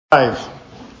5.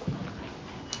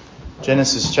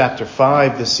 Genesis chapter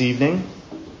 5 this evening.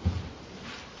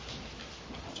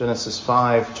 Genesis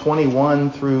 5,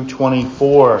 21 through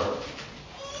 24.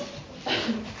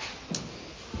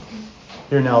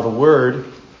 Hear now the word,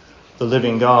 the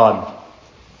living God.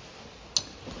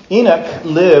 Enoch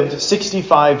lived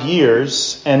 65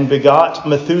 years and begot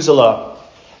Methuselah.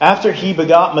 After he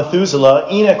begot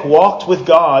Methuselah, Enoch walked with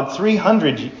God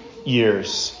 300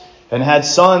 years and had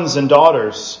sons and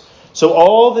daughters. So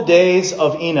all the days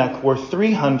of Enoch were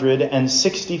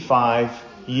 365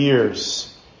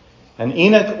 years. And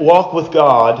Enoch walked with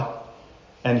God,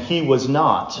 and he was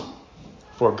not,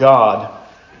 for God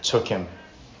took him.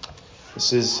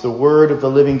 This is the word of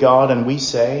the living God, and we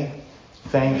say,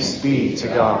 thanks be to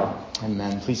God.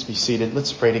 Amen. Please be seated.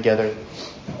 Let's pray together.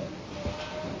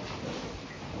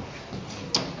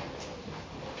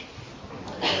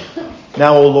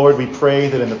 Now, O Lord, we pray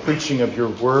that in the preaching of your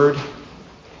word,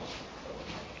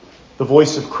 the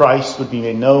voice of Christ would be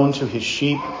made known to his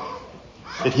sheep,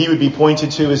 that he would be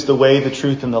pointed to as the way, the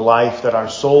truth, and the life, that our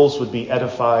souls would be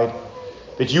edified,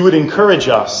 that you would encourage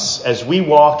us as we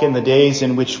walk in the days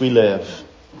in which we live.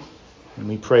 And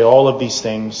we pray all of these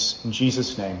things in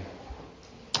Jesus' name.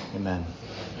 Amen.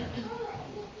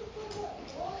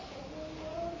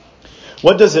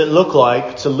 What does it look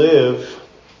like to live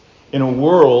in a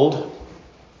world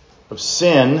of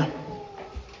sin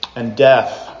and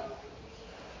death?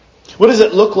 What does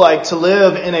it look like to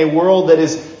live in a world that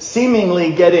is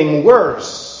seemingly getting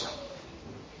worse?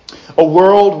 A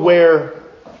world where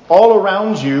all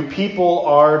around you people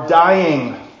are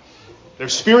dying. They're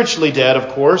spiritually dead, of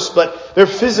course, but they're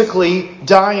physically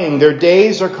dying. Their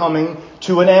days are coming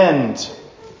to an end.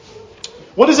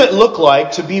 What does it look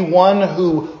like to be one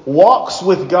who walks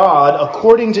with God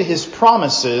according to his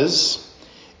promises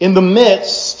in the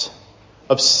midst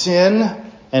of sin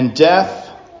and death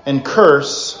and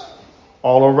curse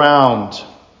all around?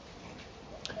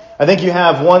 I think you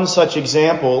have one such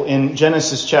example in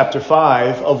Genesis chapter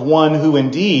 5 of one who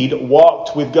indeed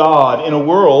walked with God in a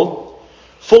world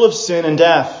full of sin and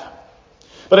death.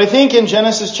 But I think in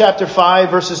Genesis chapter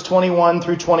 5 verses 21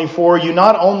 through 24, you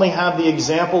not only have the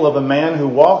example of a man who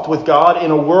walked with God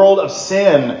in a world of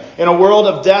sin, in a world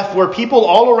of death where people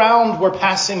all around were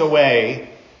passing away,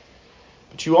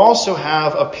 but you also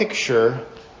have a picture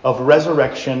of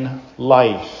resurrection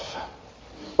life.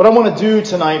 What I want to do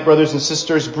tonight, brothers and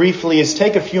sisters, briefly is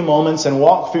take a few moments and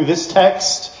walk through this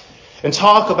text and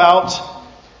talk about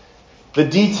the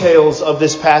details of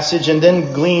this passage and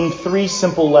then glean three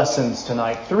simple lessons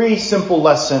tonight. Three simple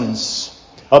lessons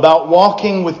about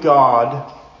walking with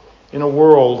God in a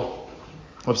world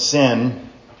of sin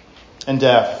and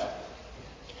death.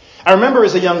 I remember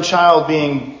as a young child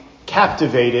being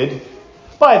captivated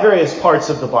by various parts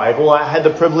of the Bible. I had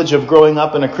the privilege of growing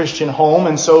up in a Christian home,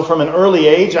 and so from an early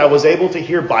age I was able to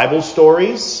hear Bible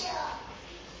stories.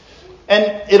 And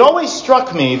it always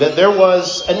struck me that there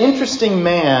was an interesting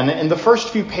man in the first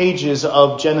few pages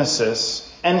of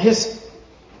Genesis, and his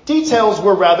details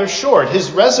were rather short.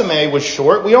 His resume was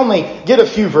short. We only get a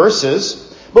few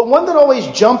verses. But one that always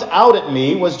jumped out at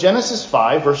me was Genesis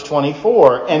 5, verse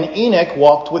 24. And Enoch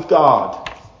walked with God,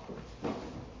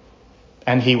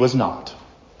 and he was not.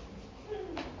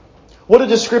 What a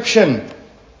description.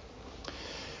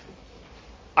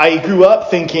 I grew up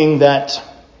thinking that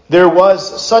there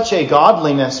was such a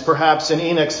godliness perhaps in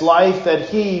Enoch's life that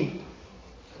he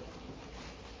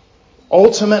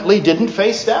ultimately didn't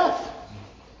face death.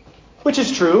 Which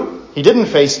is true. He didn't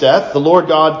face death. The Lord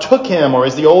God took him, or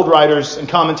as the old writers and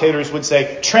commentators would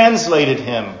say, translated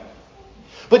him.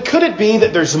 But could it be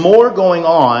that there's more going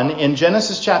on in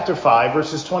Genesis chapter 5,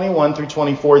 verses 21 through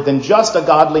 24 than just a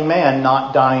godly man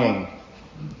not dying?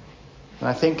 And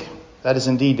I think that is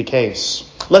indeed the case.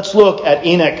 Let's look at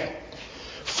Enoch.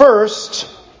 First,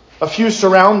 a few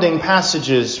surrounding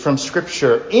passages from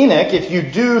Scripture. Enoch, if you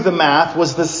do the math,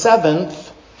 was the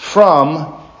seventh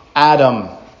from Adam.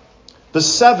 The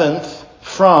seventh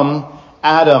from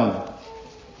Adam.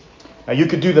 Now, you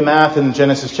could do the math in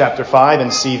Genesis chapter 5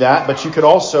 and see that, but you could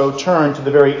also turn to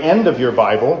the very end of your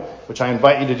Bible, which I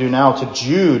invite you to do now, to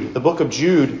Jude, the book of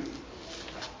Jude.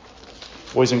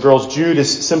 Boys and girls, Jude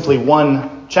is simply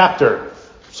one chapter.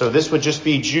 So this would just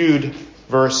be Jude,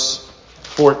 verse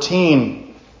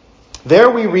 14. There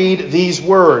we read these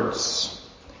words.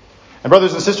 And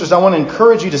brothers and sisters, I want to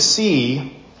encourage you to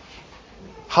see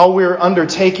how we're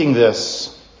undertaking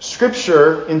this.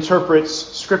 Scripture interprets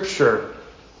Scripture.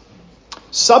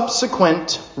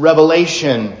 Subsequent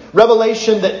revelation,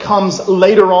 revelation that comes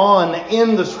later on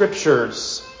in the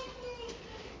Scriptures,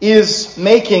 is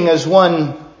making, as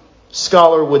one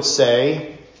scholar would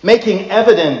say, making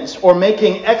evident or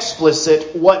making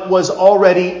explicit what was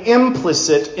already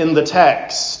implicit in the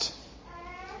text.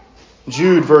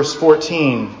 Jude, verse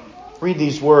 14. Read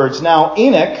these words. Now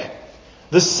Enoch,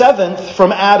 the seventh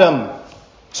from Adam.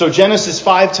 So Genesis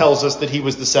 5 tells us that he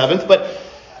was the seventh, but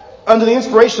under the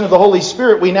inspiration of the Holy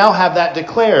Spirit, we now have that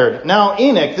declared. Now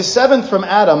Enoch, the seventh from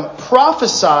Adam,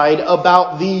 prophesied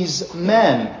about these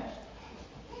men.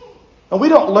 Now we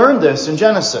don't learn this in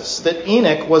Genesis, that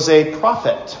Enoch was a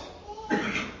prophet.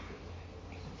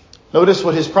 Notice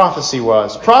what his prophecy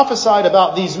was. Prophesied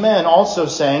about these men, also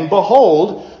saying,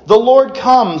 Behold, the Lord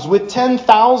comes with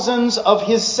 10,000s of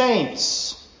his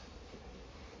saints,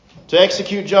 to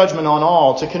execute judgment on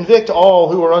all, to convict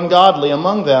all who are ungodly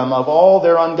among them of all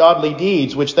their ungodly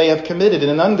deeds which they have committed in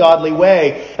an ungodly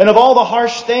way, and of all the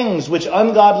harsh things which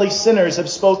ungodly sinners have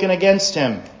spoken against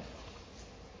him.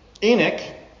 Enoch,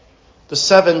 the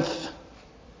seventh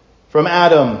from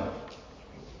Adam.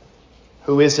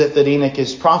 Who is it that Enoch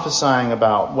is prophesying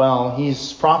about? Well,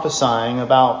 he's prophesying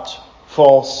about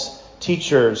false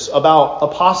teachers, about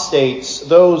apostates,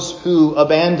 those who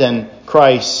abandon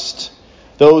Christ,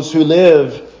 those who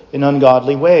live in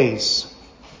ungodly ways.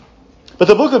 But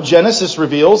the book of Genesis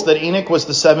reveals that Enoch was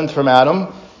the seventh from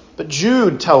Adam, but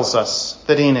Jude tells us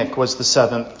that Enoch was the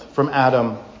seventh from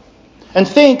Adam. And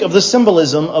think of the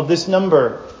symbolism of this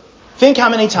number. Think how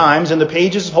many times in the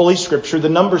pages of Holy Scripture the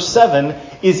number 7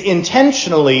 is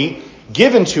intentionally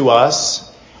given to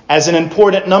us as an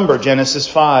important number. Genesis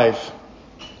 5.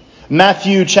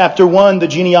 Matthew chapter 1, the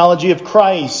genealogy of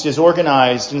Christ is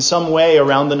organized in some way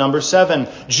around the number 7.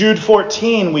 Jude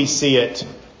 14, we see it.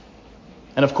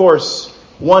 And of course,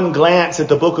 one glance at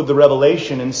the book of the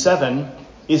Revelation in 7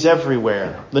 is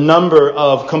everywhere. The number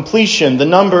of completion, the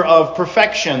number of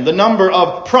perfection, the number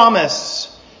of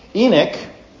promise. Enoch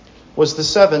was the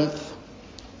seventh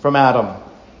from Adam.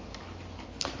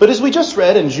 But as we just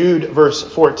read in Jude verse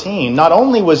 14, not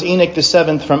only was Enoch the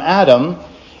seventh from Adam,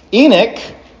 Enoch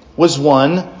was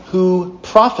one who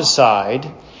prophesied,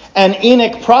 and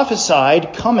Enoch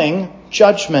prophesied coming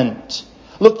judgment.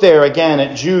 Look there again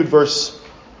at Jude verse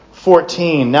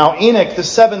 14. Now Enoch, the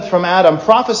seventh from Adam,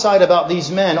 prophesied about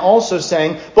these men, also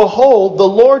saying, Behold, the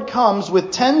Lord comes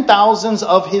with 10,000s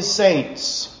of his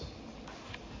saints,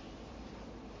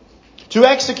 to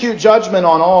execute judgment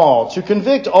on all, to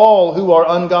convict all who are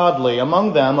ungodly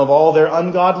among them of all their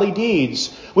ungodly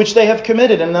deeds, which they have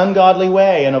committed in an ungodly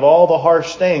way, and of all the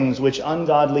harsh things which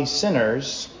ungodly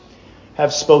sinners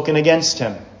have spoken against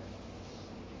him.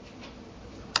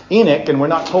 Enoch, and we're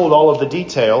not told all of the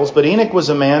details, but Enoch was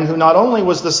a man who not only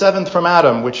was the seventh from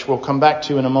Adam, which we'll come back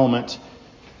to in a moment,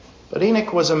 but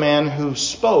Enoch was a man who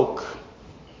spoke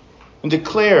and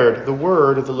declared the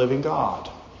word of the living God.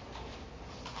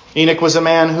 Enoch was a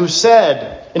man who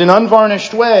said, in an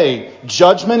unvarnished way,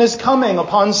 judgment is coming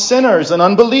upon sinners and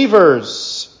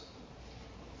unbelievers.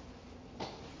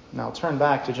 Now turn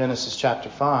back to Genesis chapter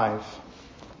 5. Have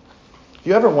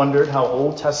you ever wondered how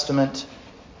Old Testament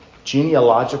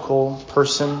genealogical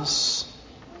persons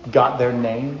got their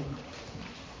name?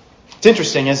 It's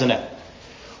interesting, isn't it?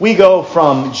 We go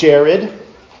from Jared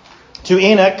to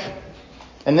Enoch,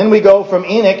 and then we go from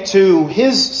Enoch to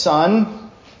his son.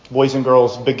 Boys and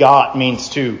girls, begot means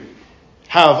to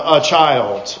have a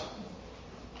child.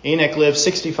 Enoch lived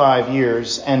 65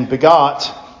 years and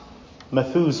begot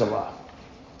Methuselah.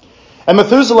 And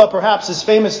Methuselah perhaps is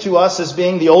famous to us as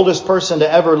being the oldest person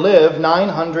to ever live,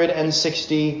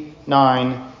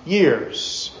 969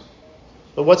 years.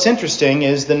 But what's interesting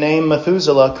is the name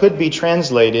Methuselah could be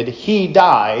translated, he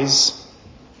dies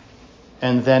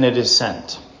and then it is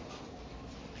sent.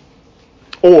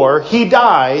 Or he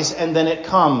dies and then it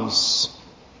comes.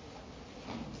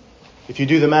 If you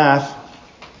do the math,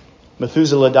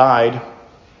 Methuselah died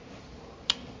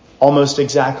almost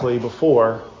exactly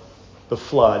before the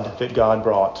flood that God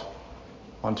brought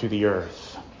onto the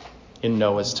earth in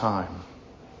Noah's time.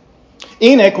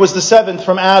 Enoch was the seventh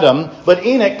from Adam, but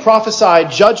Enoch prophesied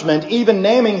judgment, even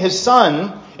naming his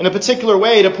son in a particular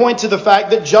way to point to the fact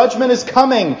that judgment is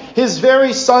coming. His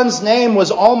very son's name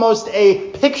was almost a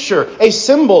picture, a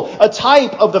symbol, a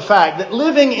type of the fact that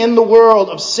living in the world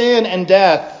of sin and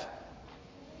death,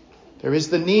 there is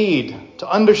the need to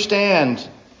understand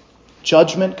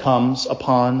judgment comes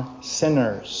upon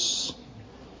sinners.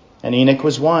 And Enoch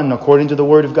was one, according to the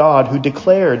word of God, who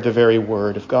declared the very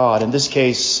word of God. In this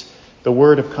case, the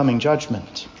word of coming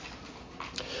judgment.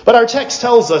 But our text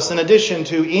tells us, in addition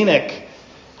to Enoch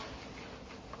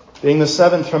being the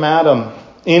seventh from Adam,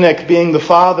 Enoch being the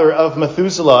father of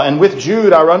Methuselah, and with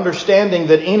Jude our understanding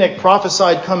that Enoch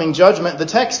prophesied coming judgment, the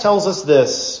text tells us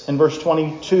this in verse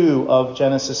 22 of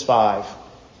Genesis 5.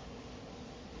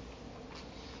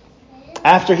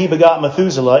 After he begot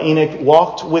Methuselah, Enoch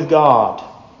walked with God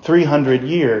 300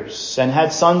 years and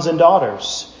had sons and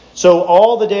daughters. So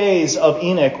all the days of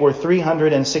Enoch were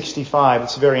 365.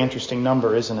 It's a very interesting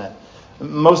number, isn't it?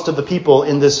 Most of the people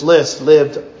in this list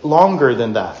lived longer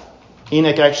than that.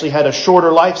 Enoch actually had a shorter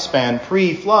lifespan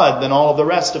pre-flood than all of the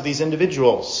rest of these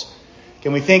individuals.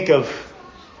 Can we think of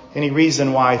any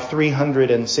reason why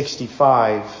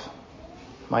 365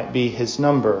 might be his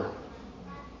number?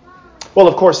 Well,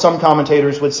 of course, some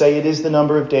commentators would say it is the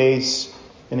number of days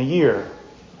in a year,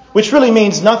 which really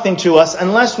means nothing to us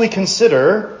unless we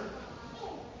consider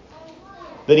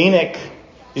that Enoch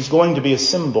is going to be a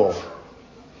symbol.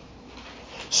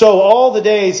 So all the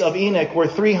days of Enoch were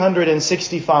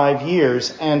 365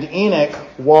 years, and Enoch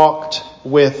walked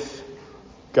with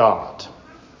God.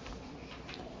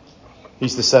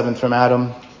 He's the seventh from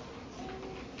Adam.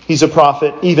 He's a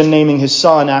prophet, even naming his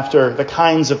son after the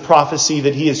kinds of prophecy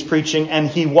that he is preaching, and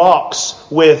he walks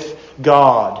with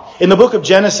God. In the book of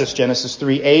Genesis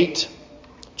 3:8,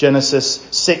 Genesis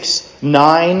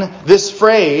 6:9, this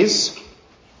phrase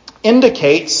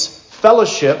indicates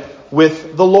fellowship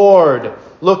with the Lord.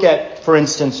 Look at, for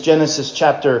instance, Genesis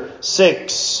chapter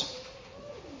 6,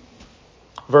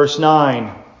 verse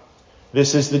 9.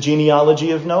 This is the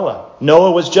genealogy of Noah.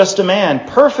 Noah was just a man,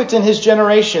 perfect in his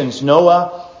generations.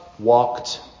 Noah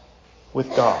walked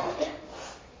with God.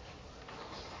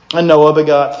 And Noah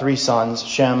begot 3 sons,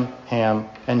 Shem, Ham,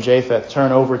 and Japheth.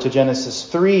 Turn over to Genesis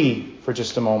 3 for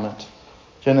just a moment.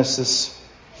 Genesis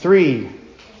 3.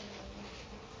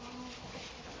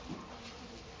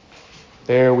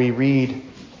 There we read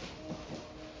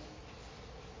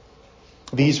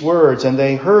these words, "And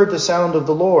they heard the sound of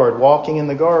the Lord walking in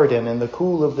the garden in the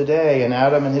cool of the day, and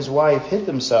Adam and his wife hid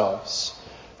themselves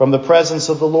from the presence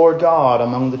of the Lord God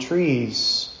among the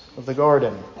trees of the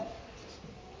garden."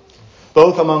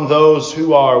 Both among those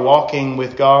who are walking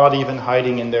with God, even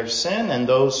hiding in their sin, and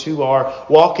those who are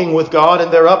walking with God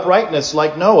in their uprightness,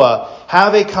 like Noah,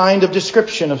 have a kind of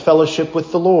description of fellowship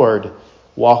with the Lord,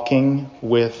 walking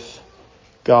with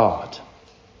God.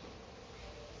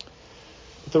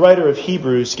 The writer of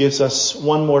Hebrews gives us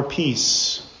one more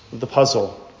piece of the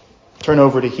puzzle. Turn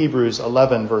over to Hebrews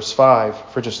 11, verse 5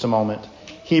 for just a moment.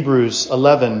 Hebrews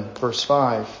 11, verse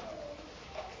 5.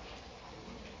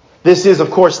 This is,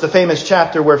 of course, the famous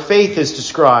chapter where faith is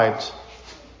described.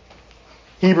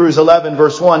 Hebrews 11,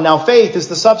 verse 1. "Now faith is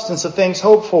the substance of things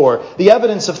hoped for, the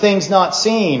evidence of things not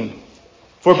seen.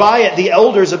 For by it the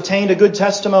elders obtained a good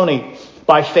testimony.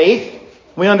 By faith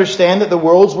we understand that the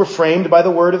worlds were framed by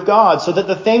the word of God, so that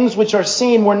the things which are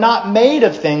seen were not made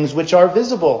of things which are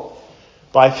visible.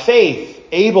 By faith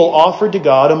Abel offered to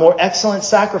God a more excellent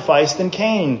sacrifice than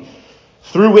Cain,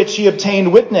 through which he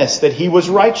obtained witness that he was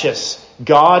righteous,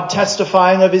 God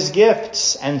testifying of his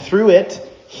gifts, and through it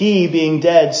he, being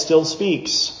dead, still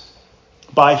speaks.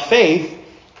 By faith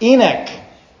Enoch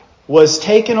was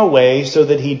taken away so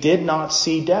that he did not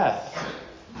see death,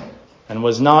 and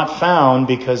was not found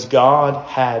because God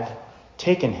had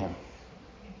taken him.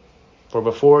 For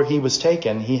before he was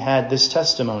taken, he had this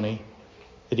testimony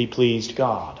that he pleased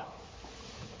God."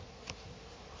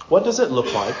 What does it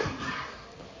look like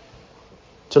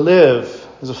to live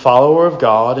as a follower of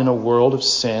God in a world of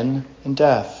sin and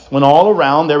death? When all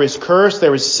around there is curse,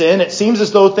 there is sin, it seems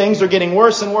as though things are getting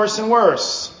worse and worse and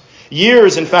worse.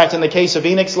 Years, in fact, in the case of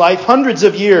Enoch's life, hundreds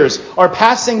of years are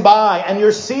passing by, and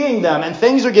you're seeing them, and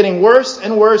things are getting worse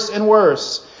and worse and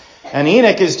worse. And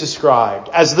Enoch is described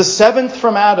as the seventh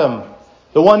from Adam,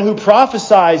 the one who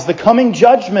prophesies the coming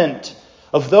judgment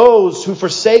of those who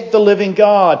forsake the living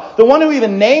God, the one who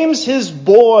even names his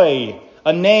boy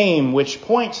a name which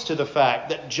points to the fact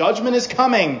that judgment is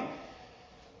coming.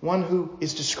 One who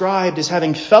is described as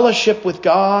having fellowship with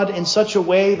God in such a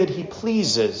way that he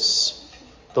pleases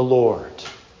the Lord.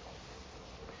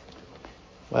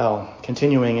 Well,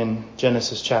 continuing in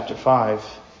Genesis chapter 5,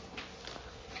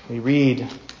 we read,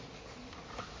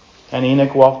 "And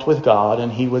Enoch walked with God,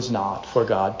 and he was not, for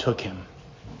God took him."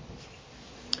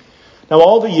 Now,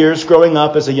 all the years growing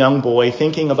up as a young boy,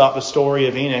 thinking about the story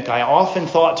of Enoch, I often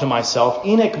thought to myself,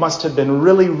 Enoch must have been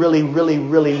really, really, really,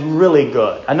 really, really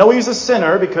good. I know he was a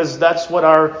sinner because that's what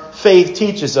our faith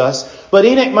teaches us, but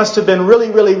Enoch must have been really,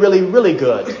 really, really, really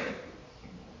good.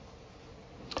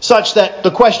 Such that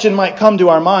the question might come to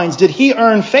our minds, did he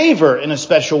earn favor in a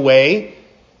special way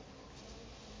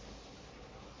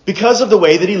because of the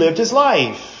way that he lived his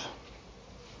life?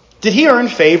 Did he earn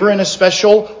favor in a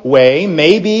special way,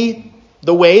 maybe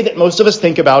the way that most of us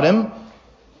think about him?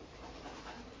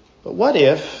 But what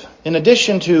if, in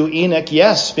addition to Enoch,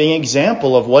 yes, being an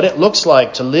example of what it looks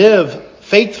like to live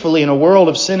faithfully in a world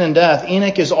of sin and death,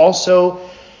 Enoch is also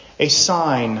a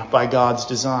sign by God's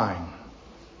design.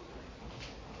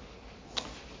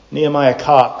 Nehemiah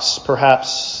Cox,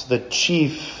 perhaps the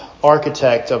chief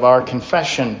architect of our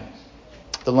confession,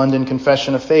 the London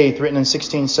Confession of Faith, written in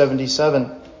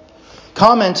 1677,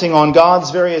 commenting on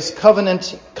God's various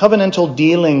covenantal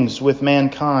dealings with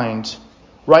mankind,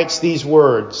 writes these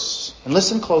words, and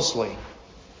listen closely.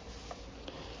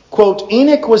 Quote,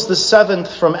 Enoch was the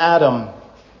seventh from Adam,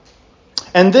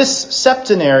 and this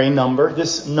septenary number,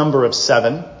 this number of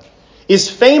 7, is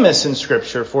famous in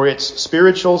Scripture for its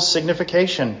spiritual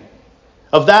signification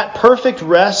of that perfect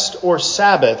rest or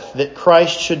Sabbath that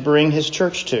Christ should bring his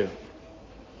church to.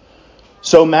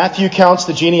 So Matthew counts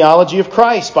the genealogy of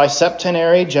Christ by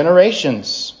septenary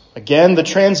generations. Again, the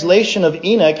translation of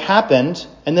Enoch happened,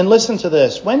 and then listen to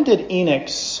this. When did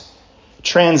Enoch's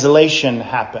translation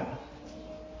happen?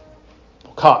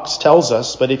 Cox tells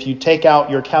us, but if you take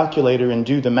out your calculator and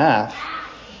do the math,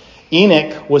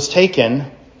 Enoch was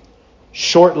taken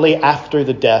shortly after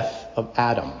the death of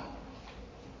Adam.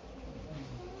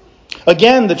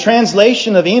 Again, the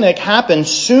translation of Enoch happened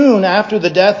soon after the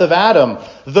death of Adam,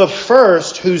 the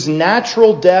first whose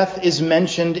natural death is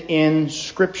mentioned in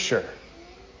Scripture.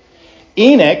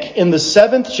 Enoch, in the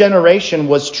 7th generation,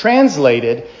 was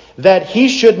translated that he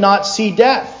should not see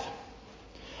death.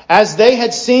 As they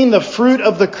had seen the fruit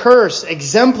of the curse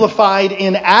exemplified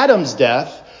in Adam's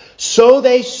death, so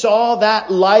they saw that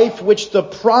life which the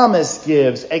promise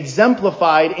gives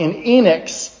exemplified in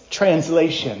Enoch's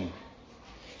translation.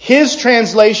 His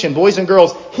translation, boys and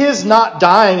girls, his not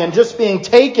dying and just being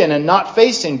taken and not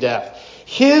facing death.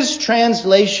 His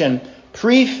translation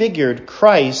prefigured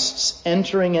Christ's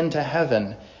entering into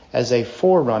heaven as a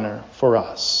forerunner for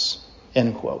us.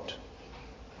 End quote.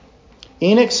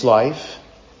 Enoch's life,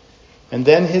 and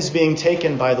then his being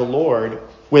taken by the Lord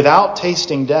without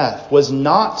tasting death, was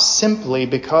not simply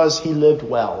because he lived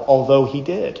well, although he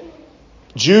did.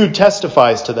 Jude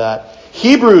testifies to that.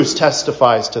 Hebrews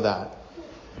testifies to that.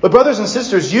 But brothers and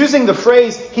sisters, using the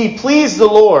phrase, he pleased the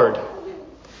Lord,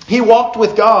 he walked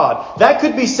with God, that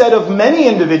could be said of many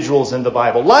individuals in the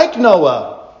Bible, like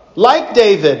Noah, like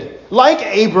David, like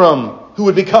Abram, who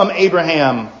would become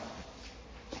Abraham.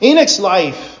 Enoch's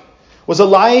life was a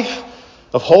life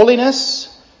of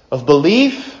holiness, of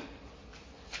belief.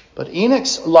 But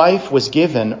Enoch's life was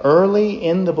given early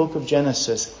in the book of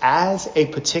Genesis as a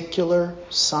particular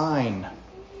sign,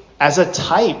 as a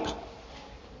type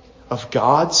of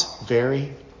God's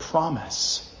very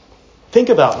promise. Think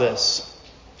about this.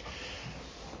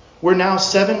 We're now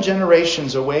 7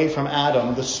 generations away from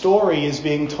Adam. The story is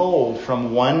being told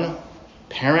from one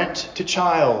parent to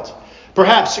child,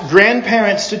 perhaps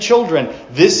grandparents to children.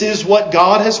 This is what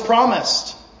God has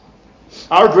promised.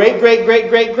 Our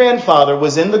great-great-great-great-grandfather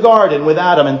was in the garden with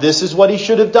Adam, and this is what he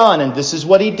should have done, and this is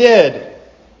what he did.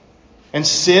 And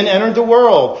sin entered the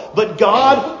world. But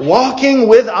God, walking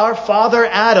with our father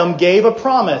Adam, gave a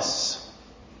promise.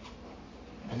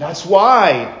 And that's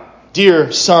why,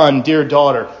 dear son, dear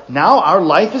daughter, now our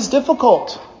life is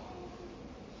difficult.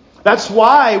 That's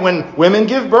why when women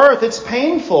give birth, it's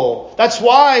painful. That's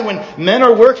why when men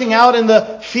are working out in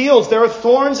the fields, there are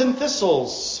thorns and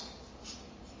thistles.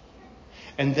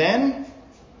 And then,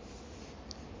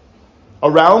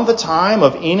 around the time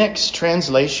of Enoch's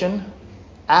translation,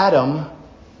 Adam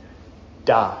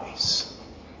dies.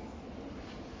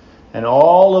 And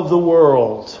all of the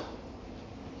world,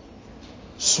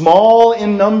 small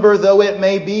in number though it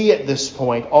may be at this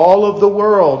point, all of the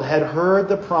world had heard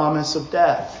the promise of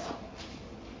death.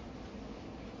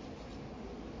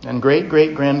 And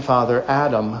great-great-grandfather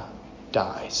Adam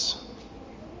dies.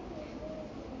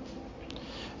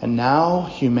 And now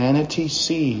humanity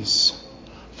sees,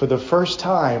 for the first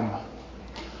time,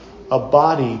 a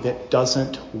body that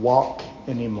doesn't walk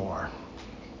anymore.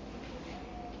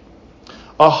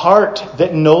 A heart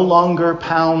that no longer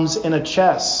pounds in a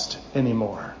chest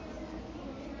anymore.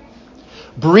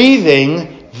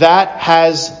 Breathing that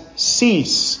has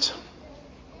ceased.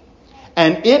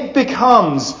 And it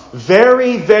becomes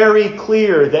very, very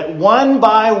clear that one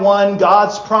by one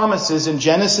God's promises in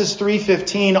Genesis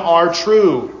 3:15 are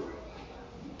true.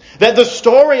 That the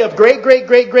story of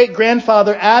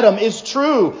great-great-great-great-grandfather Adam is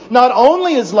true. Not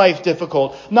only is life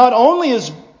difficult, not only is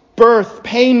birth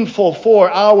painful for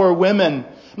our women,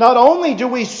 not only do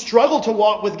we struggle to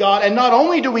walk with God, and not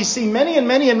only do we see many and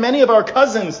many and many of our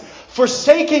cousins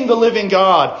forsaking the living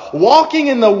God, walking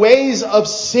in the ways of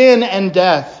sin and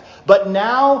death, but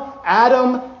now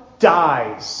Adam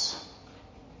dies.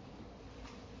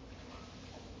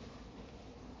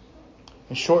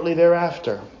 And shortly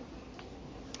thereafter,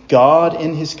 God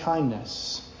in his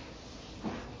kindness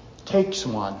takes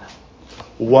one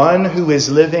One who is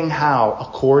living how?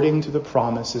 According to the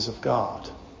promises of God.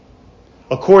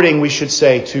 According, we should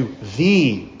say, to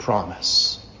the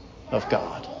promise of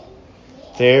God.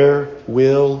 There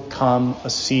will come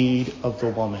a seed of the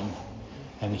woman,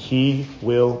 and he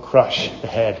will crush the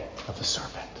head of the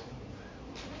serpent.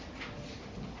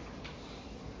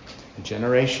 And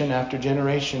generation after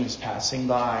generation is passing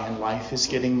by, and life is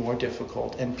getting more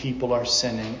difficult, and people are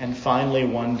sinning, and finally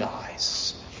one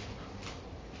dies.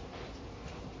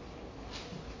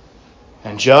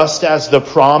 And just as the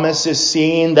promise is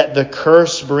seen that the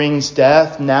curse brings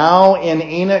death, now in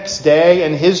Enoch's day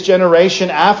and his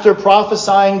generation, after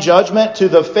prophesying judgment to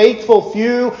the faithful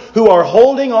few who are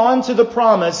holding on to the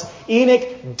promise,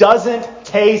 Enoch doesn't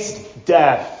taste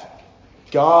death.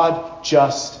 God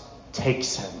just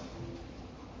takes him.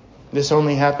 This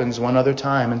only happens one other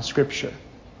time in Scripture,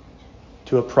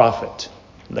 to a prophet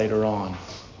later on.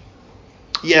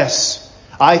 Yes,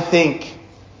 I think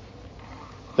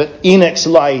that Enoch's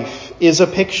life is a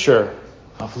picture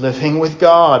of living with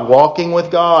God, walking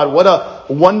with God. What a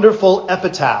wonderful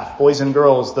epitaph, boys and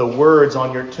girls, the words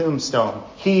on your tombstone.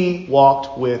 He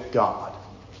walked with God.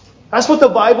 That's what the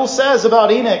Bible says about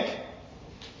Enoch.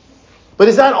 But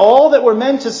is that all that we're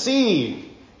meant to see?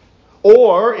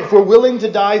 Or, if we're willing to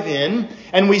dive in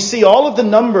and we see all of the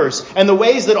numbers and the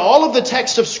ways that all of the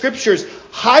text of Scriptures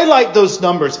highlight those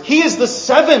numbers. He is the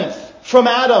seventh from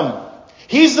Adam.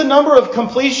 He's the number of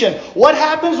completion. What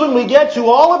happens when we get to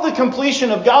all of the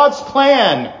completion of God's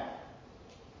plan?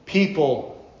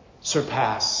 People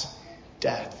surpass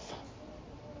death.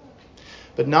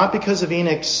 But not because of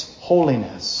Enoch's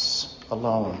holiness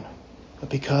alone, but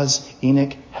because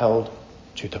Enoch held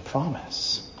to the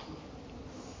promise.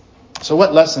 So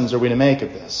what lessons are we to make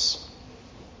of this?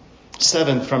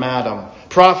 Seventh from Adam,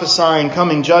 prophesying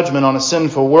coming judgment on a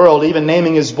sinful world, even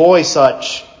naming his boy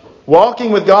such.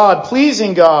 Walking with God,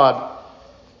 pleasing God,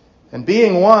 and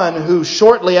being one who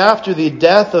shortly after the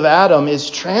death of Adam is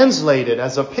translated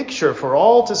as a picture for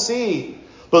all to see.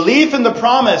 Belief in the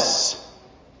promise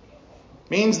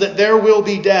means that there will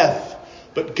be death,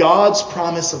 but God's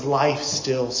promise of life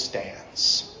still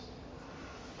stands.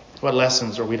 What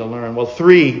lessons are we to learn? Well,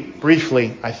 three,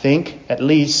 briefly, I think, at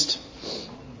least.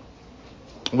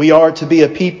 We are to be a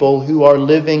people who are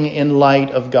living in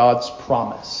light of God's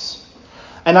promise.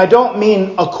 And I don't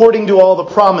mean according to all the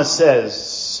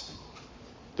promises,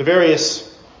 the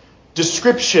various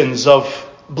descriptions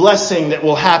of blessing that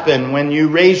will happen when you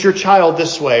raise your child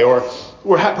this way, or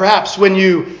perhaps when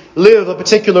you live a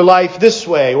particular life this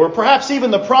way, or perhaps even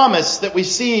the promise that we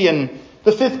see in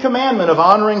the fifth commandment of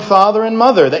honoring father and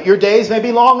mother, that your days may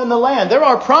be long in the land. There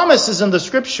are promises in the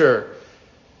Scripture,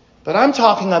 but I'm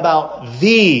talking about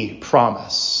the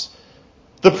promise.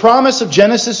 The promise of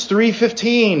Genesis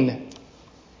 3:15.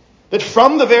 That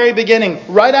from the very beginning,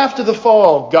 right after the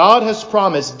fall, God has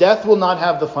promised death will not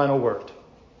have the final word.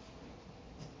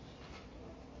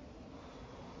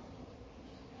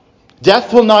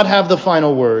 Death will not have the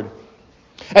final word.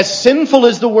 As sinful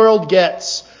as the world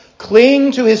gets,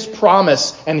 cling to His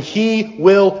promise and He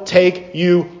will take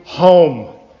you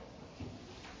home.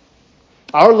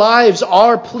 Our lives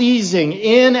are pleasing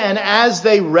in and as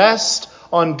they rest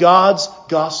on God's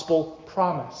gospel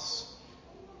promise.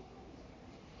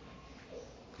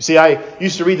 You see, I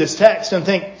used to read this text and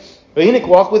think, well, Enoch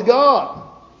walked with God.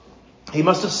 He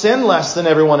must have sinned less than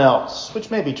everyone else,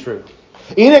 which may be true.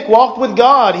 Enoch walked with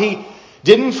God. He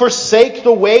didn't forsake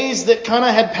the ways that kind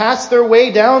of had passed their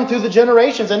way down through the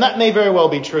generations, and that may very well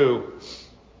be true.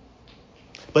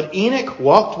 But Enoch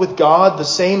walked with God the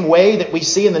same way that we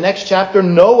see in the next chapter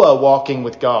Noah walking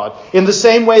with God. In the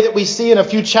same way that we see in a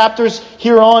few chapters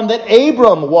here on that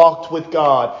Abram walked with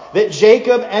God. That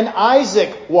Jacob and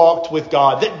Isaac walked with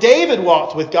God. That David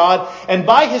walked with God. And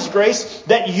by His grace,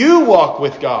 that you walk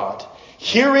with God.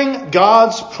 Hearing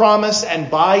God's promise and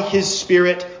by His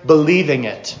Spirit believing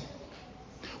it.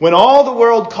 When all the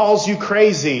world calls you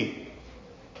crazy,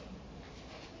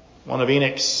 one of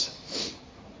Enoch's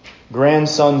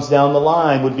grandsons down the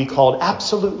line would be called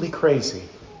absolutely crazy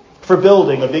for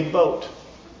building a big boat.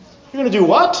 You're going to do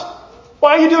what?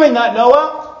 Why are you doing that,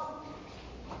 Noah?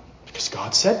 Because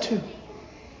God said to.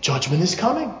 Judgment is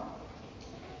coming.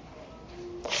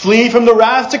 Flee from the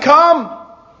wrath to come.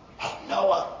 Oh,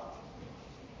 Noah.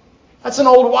 That's an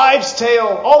old wives' tale.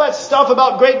 All that stuff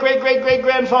about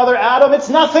great-great-great-great-grandfather Adam, it's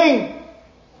nothing.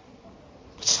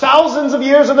 It's thousands of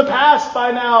years in the past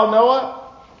by now, Noah.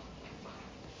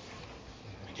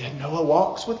 Yet Noah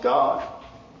walks with God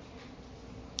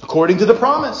according to the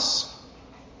promise.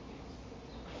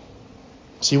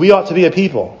 See, we ought to be a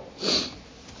people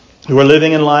who are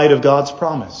living in light of God's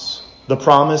promise. the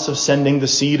promise of sending the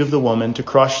seed of the woman to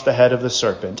crush the head of the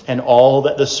serpent, and all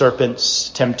that the serpent's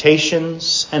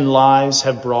temptations and lies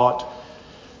have brought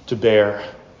to bear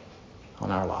on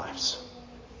our lives.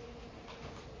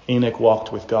 Enoch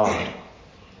walked with God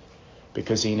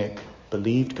because Enoch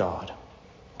believed God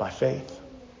by faith.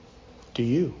 Do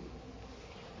you?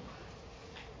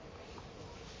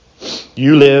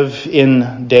 You live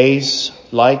in days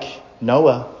like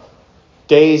Noah,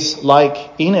 days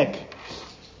like Enoch,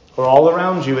 or all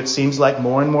around you it seems like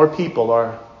more and more people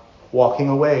are walking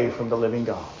away from the living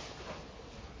God.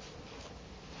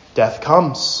 Death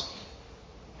comes.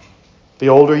 The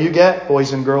older you get,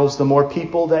 boys and girls, the more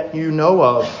people that you know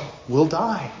of will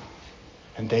die,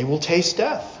 and they will taste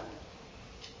death.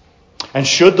 And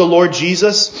should the Lord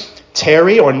Jesus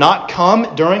tarry or not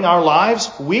come during our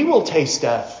lives, we will taste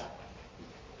death.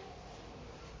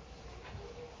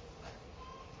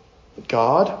 But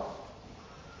God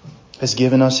has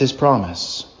given us His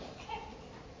promise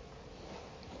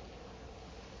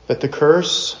that the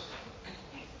curse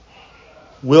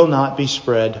will not be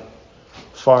spread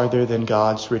farther than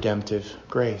God's redemptive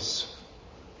grace.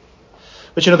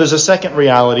 But there's a second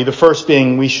reality. The first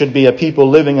being we should be a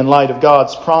people living in light of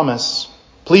God's promise,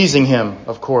 pleasing Him,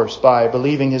 of course, by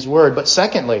believing His word. But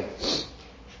secondly,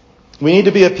 we need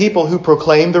to be a people who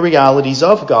proclaim the realities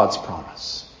of God's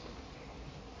promise.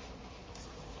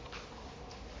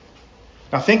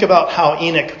 Now think about how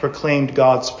Enoch proclaimed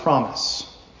God's promise.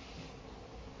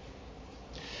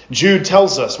 Jude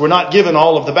tells us, we're not given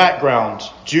all of the background.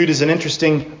 Jude is an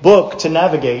interesting book to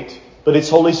navigate, but it's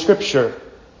Holy Scripture.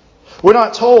 We're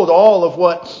not told all of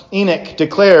what Enoch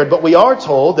declared, but we are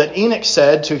told that Enoch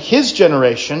said to his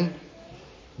generation,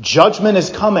 judgment is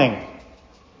coming.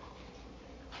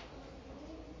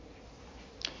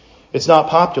 It's not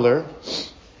popular.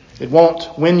 It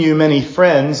won't win you many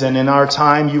friends, and in our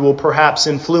time you will perhaps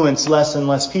influence less and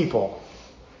less people.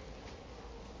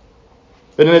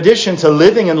 But in addition to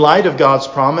living in light of God's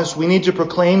promise, we need to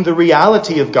proclaim the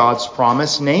reality of God's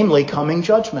promise, namely coming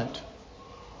judgment.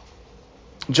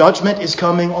 Judgment is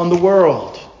coming on the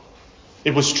world.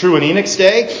 It was true in Enoch's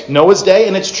day, Noah's day,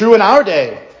 and it's true in our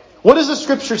day. What does the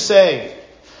Scripture say?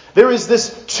 There is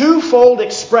this twofold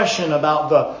expression about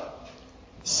the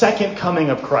second coming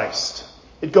of Christ.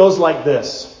 It goes like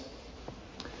this.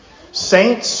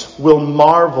 Saints will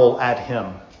marvel at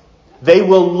Him. They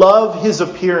will love His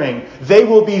appearing. They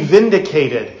will be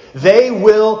vindicated. They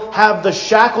will have the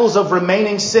shackles of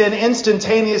remaining sin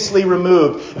instantaneously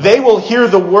removed. They will hear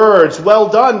the words, well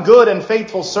done, good and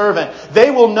faithful servant.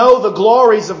 They will know the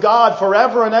glories of God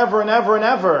forever and ever and ever and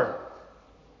ever.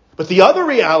 But the other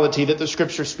reality that the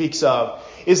Scripture speaks of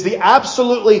is the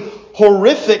absolutely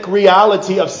horrific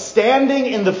reality of standing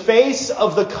in the face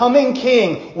of the coming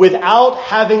King without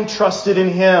having trusted in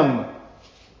Him.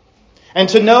 And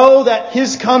to know that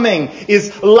His coming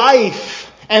is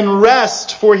life and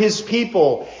rest for His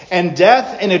people, and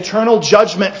death and eternal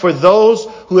judgment for those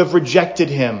who have rejected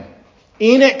Him.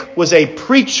 Enoch was a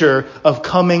preacher of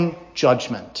coming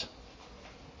judgment.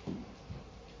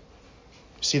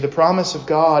 See, the promise of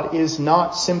God is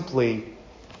not simply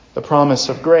the promise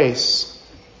of grace,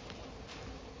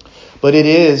 but it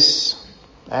is,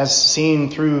 as seen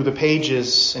through the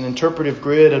pages, an interpretive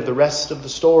grid of the rest of the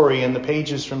story in the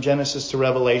pages from Genesis to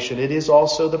Revelation. It is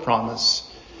also the promise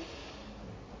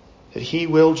that He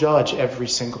will judge every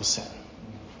single sin.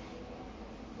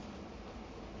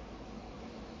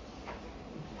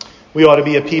 We ought to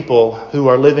be a people who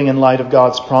are living in light of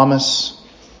God's promise.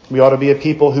 We ought to be a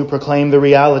people who proclaim the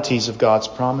realities of God's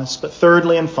promise. But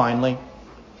thirdly and finally,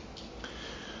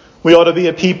 we ought to be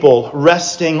a people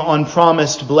resting on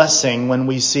promised blessing when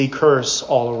we see curse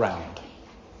all around.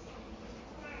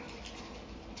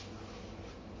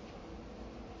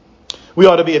 We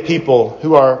ought to be a people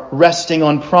who are resting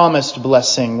on promised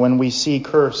blessing when we see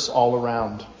curse all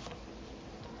around.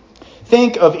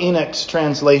 Think of Enoch's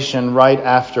translation right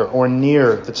after or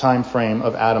near the time frame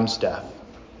of Adam's death.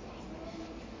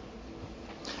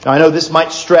 Now, I know this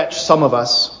might stretch some of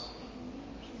us.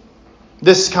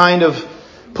 This kind of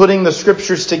putting the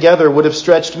Scriptures together would have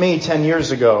stretched me 10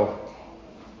 years ago.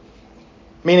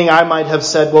 Meaning I might have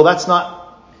said, well, that's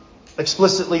not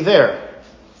explicitly there.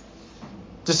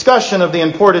 Discussion of the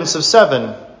importance of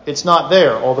 7, it's not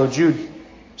there, although Jude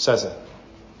says it.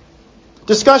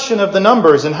 Discussion of the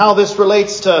numbers and how this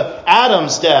relates to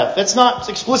Adam's death, that's not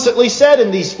explicitly said in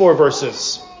these 4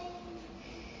 verses.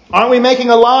 Aren't we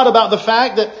making a lot about the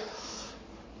fact that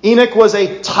Enoch was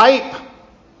a type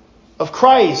of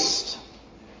Christ?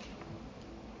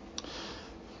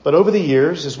 But over the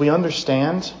years, as we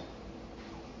understand,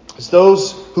 as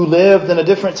those who lived in a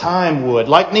different time would,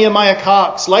 like Nehemiah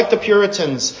Cox, like the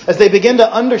Puritans, as they begin to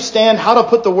understand how to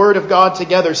put the Word of God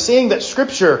together, seeing that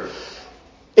Scripture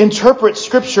interprets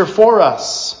Scripture for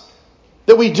us,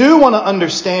 that we do want to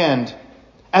understand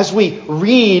as we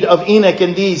read of Enoch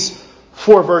in these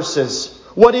 4 verses,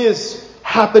 what is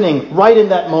happening right in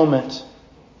that moment.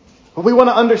 But we want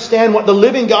to understand what the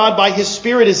living God by His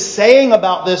Spirit is saying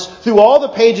about this through all the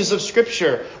pages of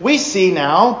Scripture. We see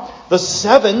now the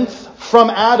 7th from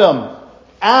Adam.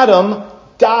 Adam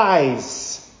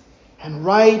dies. And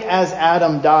right as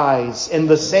Adam dies, in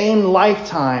the same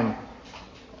lifetime,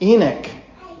 Enoch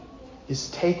is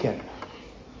taken.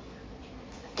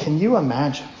 Can you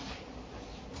imagine?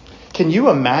 Can you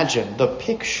imagine the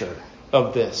picture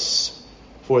of this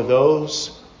for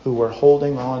those who were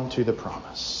holding on to the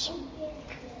promise?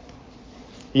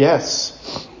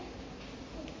 Yes,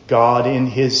 God in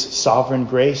His sovereign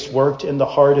grace worked in the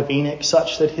heart of Enoch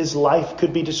such that his life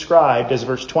could be described, as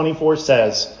verse 24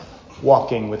 says,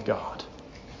 walking with God.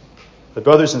 But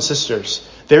brothers and sisters,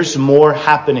 there's more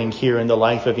happening here in the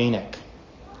life of Enoch.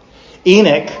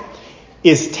 Enoch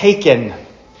is taken,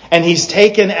 and he's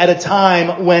taken at a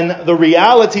time when the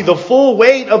reality, the full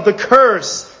weight of the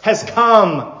curse has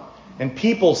come, and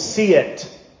people see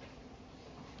it.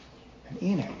 And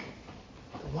Enoch,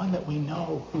 the one that we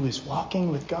know who is walking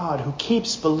with God, who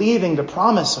keeps believing the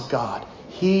promise of God,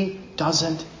 he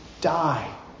doesn't die,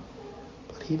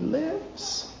 but he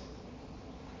lives.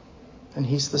 And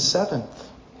he's the 7th.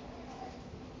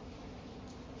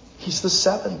 He's the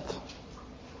 7th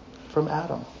from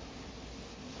Adam.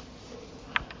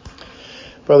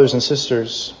 Brothers and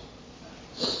sisters,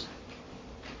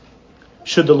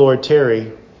 should the Lord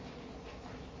tarry,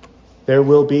 there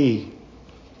will be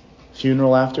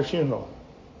funeral after funeral.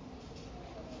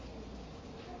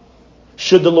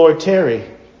 Should the Lord tarry,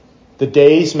 the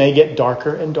days may get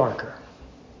darker and darker.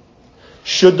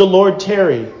 Should the Lord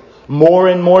tarry, more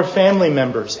and more family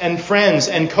members and friends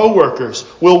and co-workers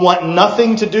will want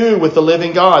nothing to do with the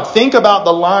living God. Think about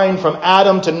the line from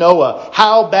Adam to Noah,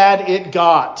 how bad it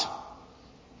got.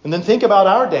 And then think about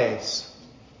our days.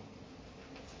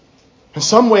 In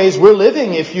some ways, we're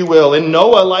living, if you will, in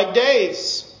Noah-like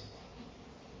days.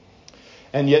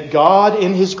 And yet God,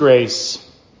 in His grace,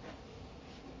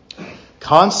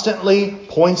 constantly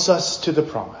points us to the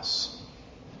promise.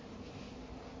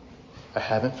 I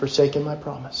haven't forsaken my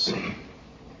promise.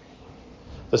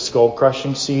 The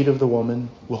skull-crushing seed of the woman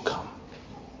will come.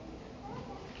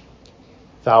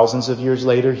 Thousands of years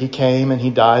later, He came and He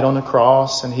died on a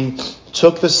cross, and He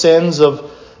took the sins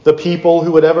of the people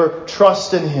who would ever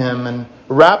trust in Him and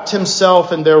wrapped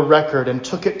Himself in their record and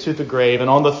took it to the grave. And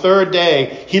on the 3rd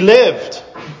day, He lived.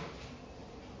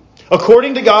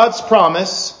 According to God's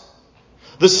promise,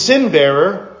 the sin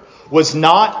bearer was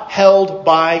not held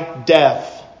by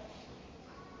death.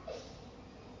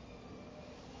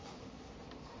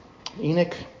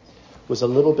 Enoch was a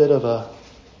little bit of a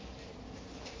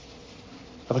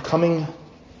coming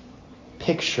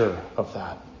picture of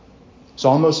that. It's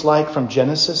almost like from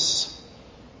Genesis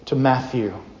to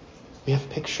Matthew, we have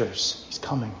pictures. He's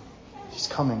coming. He's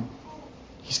coming.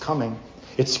 He's coming.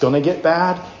 It's going to get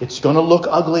bad. It's going to look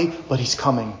ugly, but He's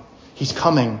coming. He's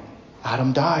coming.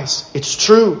 Adam dies. It's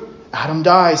true. Adam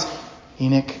dies.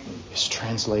 Enoch is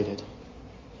translated.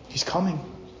 He's coming.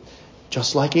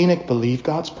 Just like Enoch believed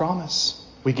God's promise.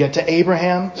 We get to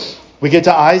Abraham. We get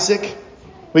to Isaac.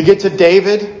 We get to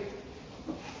David.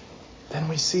 Then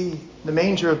we see the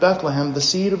manger of Bethlehem, the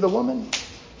seed of the woman.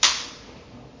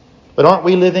 But aren't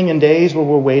we living in days where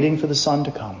we're waiting for the Son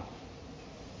to come?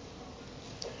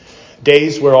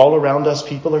 Days where all around us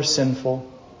people are sinful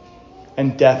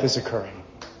and death is occurring.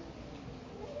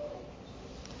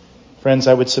 Friends,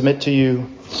 I would submit to you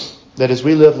that as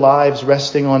we live lives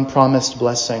resting on promised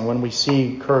blessing, when we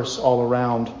see curse all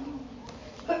around,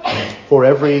 for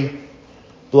every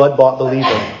blood-bought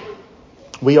believer,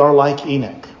 we are like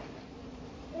Enoch.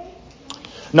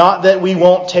 Not that we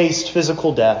won't taste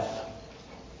physical death,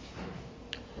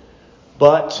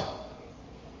 but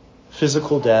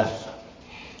physical death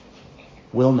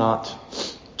will not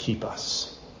keep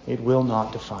us. It will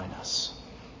not define us.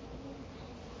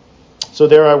 So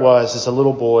there I was as a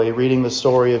little boy reading the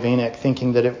story of Enoch,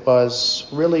 thinking that it was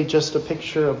really just a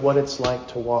picture of what it's like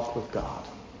to walk with God.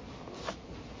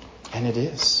 And it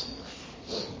is.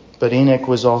 But Enoch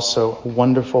was also a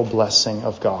wonderful blessing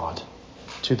of God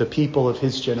to the people of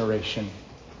his generation.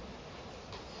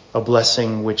 A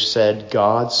blessing which said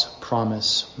God's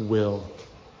promise will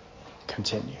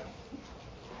continue.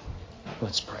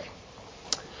 Let's pray.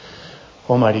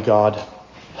 Almighty God,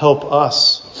 help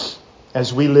us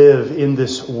as we live in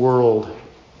this world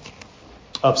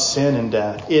of sin and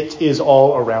death. It is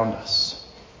all around us.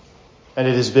 And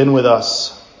it has been with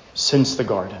us since the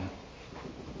garden.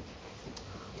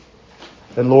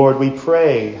 And Lord, we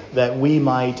pray that we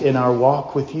might, in our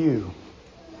walk with you,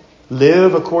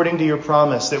 live according to your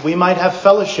promise, that we might have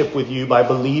fellowship with you by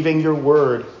believing your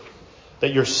word,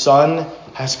 that your Son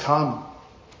has come.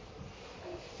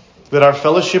 That our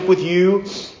fellowship with you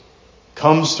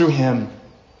comes through him.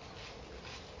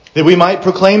 That we might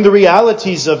proclaim the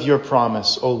realities of your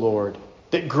promise, O Lord.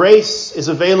 That grace is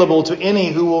available to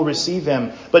any who will receive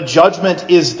him, but judgment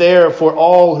is there for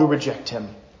all who reject him.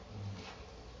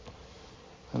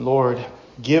 And Lord,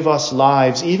 give us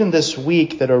lives, even this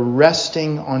week, that are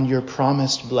resting on your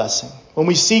promised blessing. When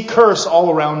we see curse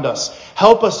all around us,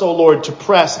 help us, O Lord, to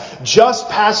press just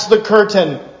past the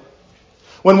curtain.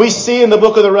 When we see in the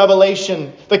book of the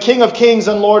Revelation, the King of Kings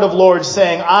and Lord of Lords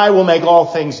saying, I will make all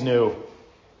things new.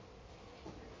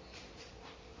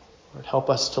 Lord, help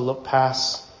us to look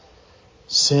past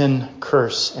sin,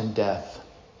 curse, and death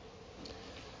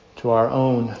to our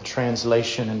own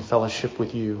translation and fellowship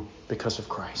with you because of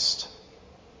Christ.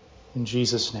 In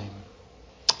Jesus' name,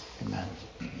 amen.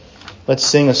 Let's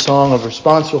sing a song of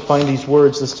response. You'll find these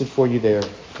words listed for you there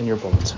in your bulletin.